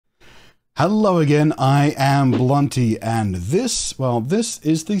Hello again, I am Blunty, and this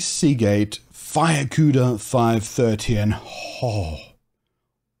is the Seagate FireCuda 530, and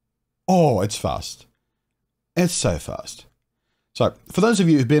it's fast. It's so fast. So, for those of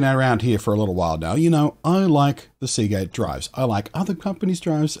you who've been around here for a little while now, you know I like the Seagate drives. I like other companies'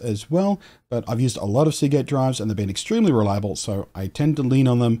 drives as well, but I've used a lot of Seagate drives and they've been extremely reliable, so I tend to lean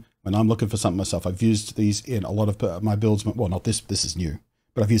on them when I'm looking for something myself. I've used these in a lot of my builds. Well, not this is new.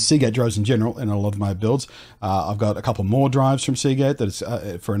 But I've used Seagate drives in general in a lot of my builds. I've got a couple more drives from Seagate that is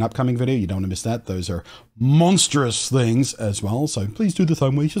for an upcoming video. You don't want to miss that. Those are monstrous things as well. So please do the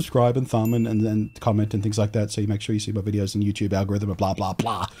thing where you subscribe and thumb and then comment and things like that. So you make sure you see my videos in the YouTube algorithm and blah, blah,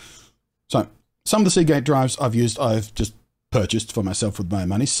 blah. So some of the Seagate drives I've just purchased for myself with my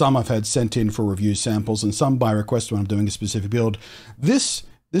money. Some I've had sent in for review samples and some by request when I'm doing a specific build.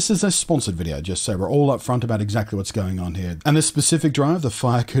 This is a sponsored video, just so we're all up front about exactly what's going on here. And this specific drive, the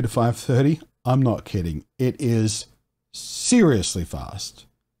FireCuda 530, I'm not kidding. It is seriously fast,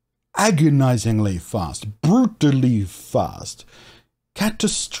 agonizingly fast, brutally fast,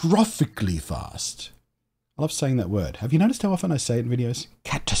 catastrophically fast. I love saying that word. Have you noticed how often I say it in videos?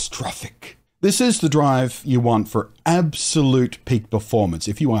 Catastrophic. This is the drive you want for absolute peak performance.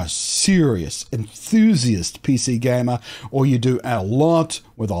 If you are a serious, enthusiast PC gamer, or you do a lot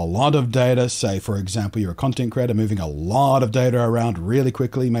with a lot of data, say, for example, you're a content creator moving a lot of data around really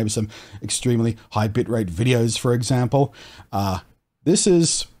quickly, maybe some extremely high bitrate videos, for example. This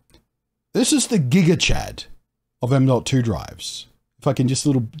is the Giga Chad of M.2 drives. If I can just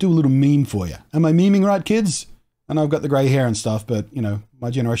do a little meme for you. Am I memeing right, kids? I know I've got the grey hair and stuff, but, you know, my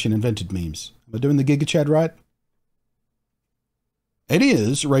generation invented memes. Am I doing the Giga Chad right? It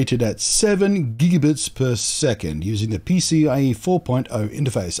is rated at 7 gigabits per second using the PCIe 4.0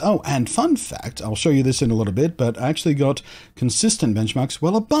 interface. Oh, and fun fact, I'll show you this in a little bit, but I actually got consistent benchmarks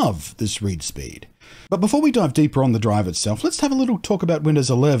well above this read speed. But before we dive deeper on the drive itself, let's have a little talk about Windows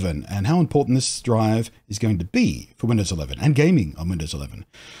 11 and how important this drive is going to be for Windows 11 and gaming on Windows 11.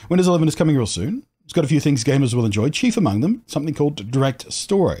 Windows 11 is coming real soon. It's got a few things gamers will enjoy, chief among them, something called direct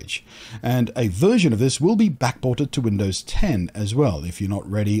storage. And a version of this will be backported to Windows 10 as well, if you're not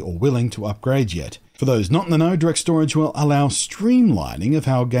ready or willing to upgrade yet. For those not in the know, direct storage will allow streamlining of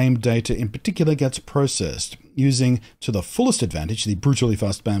how game data in particular gets processed. Using to the fullest advantage the brutally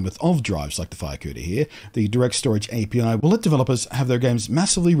fast bandwidth of drives like the FireCuda here, the direct storage API will let developers have their games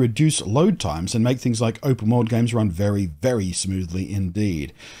massively reduce load times and make things like open world games run very, very smoothly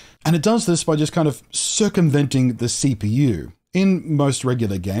indeed. And it does this by just kind of circumventing the CPU. In most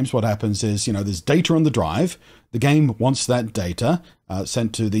regular games, what happens is, you know, there's data on the drive. The game wants that data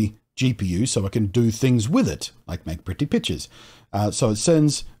sent to the GPU so it can do things with it, like make pretty pictures. So it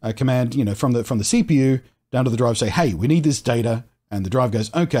sends a command, you know, from the CPU down to the drive, say, hey, we need this data. And the drive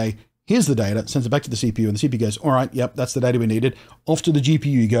goes, okay, here's the data, sends it back to the CPU, and the CPU goes, all right, yep, that's the data we needed. Off to the GPU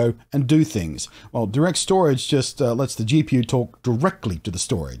you go and do things. Well, direct storage just lets the GPU talk directly to the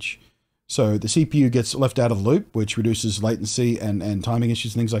storage. So the CPU gets left out of the loop, which reduces latency and timing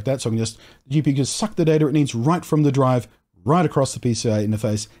issues and things like that. So the GPU can suck the data it needs right from the drive, right across the PCI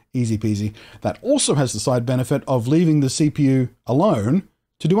interface, easy peasy. That also has the side benefit of leaving the CPU alone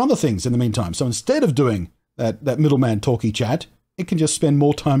to do other things in the meantime. So instead of doing that middleman talky chat, it can just spend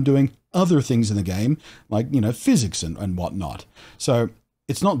more time doing other things in the game, like, you know, physics and whatnot. So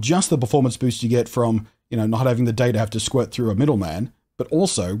it's not just the performance boost you get from, you know, not having the data have to squirt through a middleman, but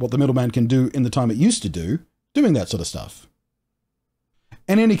also what the middleman can do in the time it used to do, doing that sort of stuff.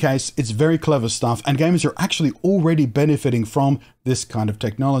 In any case, it's very clever stuff, and gamers are actually already benefiting from this kind of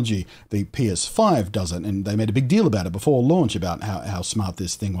technology. The PS5 does it, and they made a big deal about it before launch about how smart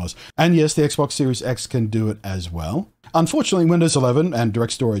this thing was. And yes, the Xbox Series X can do it as well. Unfortunately, Windows 11 and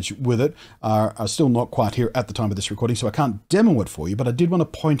direct storage with it are still not quite here at the time of this recording, so I can't demo it for you, but I did want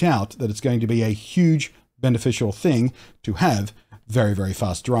to point out that it's going to be a huge beneficial thing to have very, very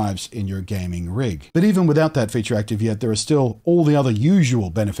fast drives in your gaming rig. But even without that feature active yet, there are still all the other usual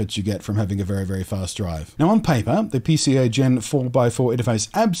benefits you get from having a very, very fast drive. Now on paper, the PCIe Gen 4x4 interface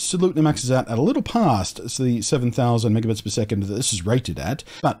absolutely maxes out at a little past the 7,000 megabits per second that this is rated at.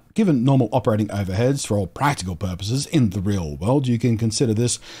 But given normal operating overheads for all practical purposes in the real world, you can consider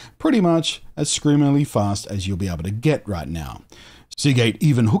this pretty much as screamingly fast as you'll be able to get right now. Seagate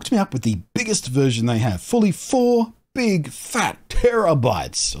even hooked me up with the biggest version they have, fully 4 big fat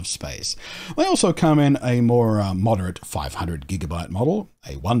terabytes of space. They also come in a more moderate 500 gigabyte model,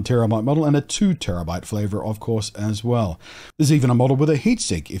 a 1 terabyte model, and a 2 terabyte flavor, of course, as well. There's even a model with a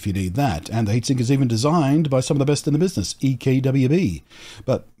heatsink if you need that, and the heatsink is even designed by some of the best in the business, EKWB.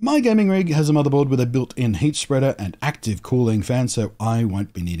 But my gaming rig has a motherboard with a built-in heat spreader and active cooling fan, so I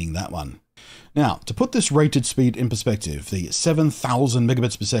won't be needing that one. Now, to put this rated speed in perspective, the 7,000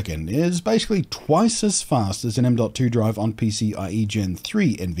 megabits per second is basically twice as fast as an M.2 drive on PCIe Gen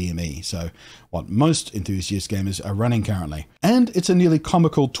 3 NVMe, so what most enthusiast gamers are running currently. And it's a nearly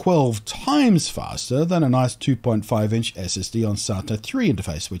comical 12 times faster than a nice 2.5-inch SSD on SATA 3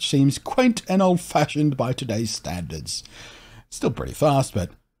 interface, which seems quaint and old-fashioned by today's standards. Still pretty fast, but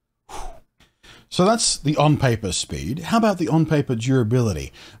so that's the on-paper speed. How about the on-paper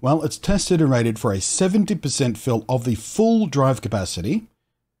durability? Well, it's tested and rated for a 70% fill of the full drive capacity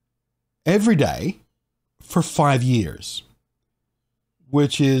every day for 5 years,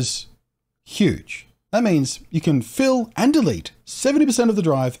 which is huge. That means you can fill and delete 70% of the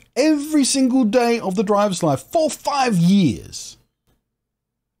drive every single day of the drive's life for 5 years.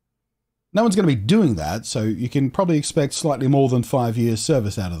 No one's going to be doing that, so you can probably expect slightly more than 5 years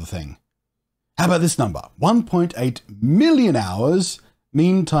service out of the thing. How about this number? 1.8 million hours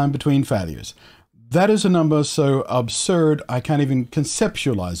mean time between failures. That is a number so absurd I can't even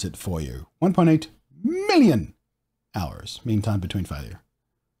conceptualize it for you. 1.8 million hours mean time between failure.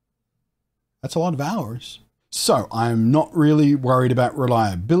 That's a lot of hours. So I'm not really worried about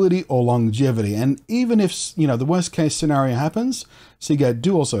reliability or longevity. And even if, the worst case scenario happens, Seagate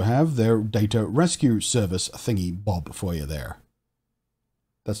do also have their data rescue service thingy bob for you there.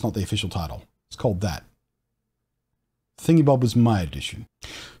 That's not the official title. It's called that. Thingybob was my edition.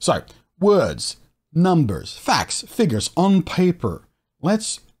 So, words, numbers, facts, figures on paper.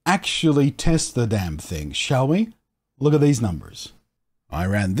 Let's actually test the damn thing, shall we? Look at these numbers. I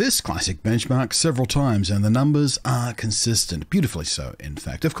ran this classic benchmark several times and the numbers are consistent, beautifully so, in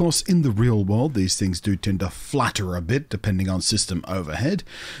fact. Of course, in the real world, these things do tend to flutter a bit depending on system overhead,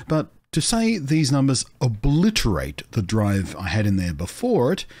 but to say these numbers obliterate the drive I had in there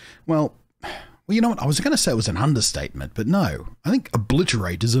before it, well, you know what? I was going to say it was an understatement, but no. I think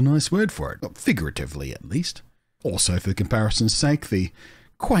obliterate is a nice word for it, figuratively at least. Also, for comparison's sake, the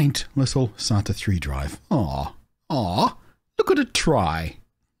quaint little SATA 3 drive. Aw, look at it try.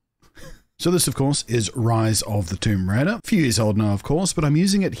 So this, of course, is Rise of the Tomb Raider. A few years old now, of course, but I'm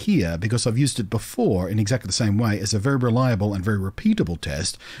using it here because I've used it before in exactly the same way as a very reliable and very repeatable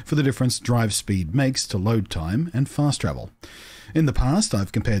test for the difference drive speed makes to load time and fast travel. In the past,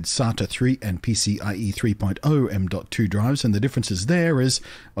 I've compared SATA 3 and PCIe 3.0 M.2 drives, and the differences there is,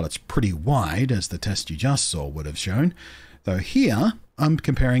 well, it's pretty wide, as the test you just saw would have shown. Though here, I'm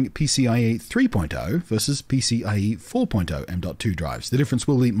comparing PCIe 3.0 versus PCIe 4.0 M.2 drives. The difference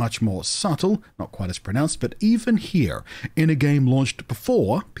will be much more subtle, not quite as pronounced, but even here, in a game launched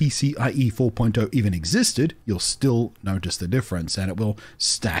before PCIe 4.0 even existed, you'll still notice the difference, and it will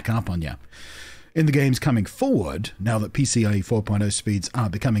stack up on you. In the games coming forward, now that PCIe 4.0 speeds are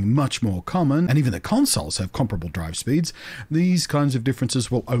becoming much more common, and even the consoles have comparable drive speeds, these kinds of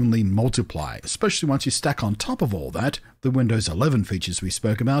differences will only multiply, especially once you stack on top of all that the Windows 11 features we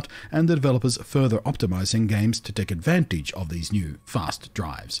spoke about, and the developers further optimizing games to take advantage of these new fast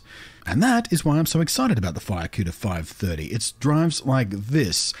drives. And that is why I'm so excited about the FireCuda 530. It's drives like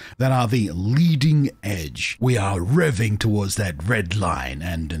this that are the leading edge. We are revving towards that red line,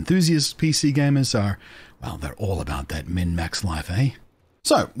 and enthusiast PC gamers are, well, they're all about that min-max life, eh?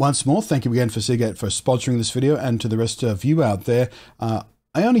 So, once more, thank you again for Seagate for sponsoring this video, and to the rest of you out there,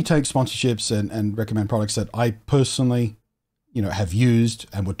 I only take sponsorships and recommend products that I personally, have used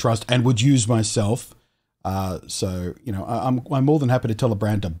and would trust and would use myself. So, I'm more than happy to tell a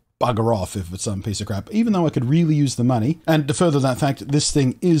brand to bugger off if it's some piece of crap, even though I could really use the money. And to further that fact, this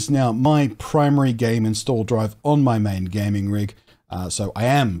thing is now my primary game install drive on my main gaming rig. So I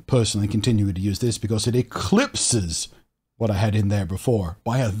am personally continuing to use this because it eclipses what I had in there before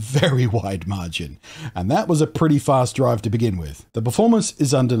by a very wide margin. And that was a pretty fast drive to begin with. The performance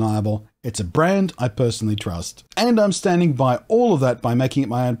is undeniable. It's a brand I personally trust. And I'm standing by all of that by making it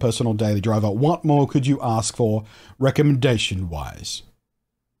my own personal daily driver. What more could you ask for recommendation-wise?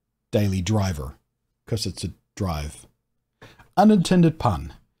 Daily driver, because it's a drive. Unintended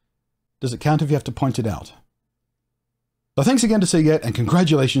pun. Does it count if you have to point it out? So thanks again to Seagate, and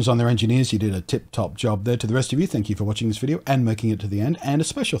congratulations on their engineers. You did a tip-top job there. To the rest of you, thank you for watching this video and making it to the end. And a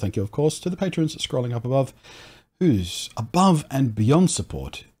special thank you, of course, to the patrons scrolling up above, whose above and beyond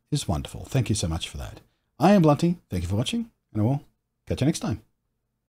support is wonderful. Thank you so much for that. I am Blunty. Thank you for watching, and I will catch you next time.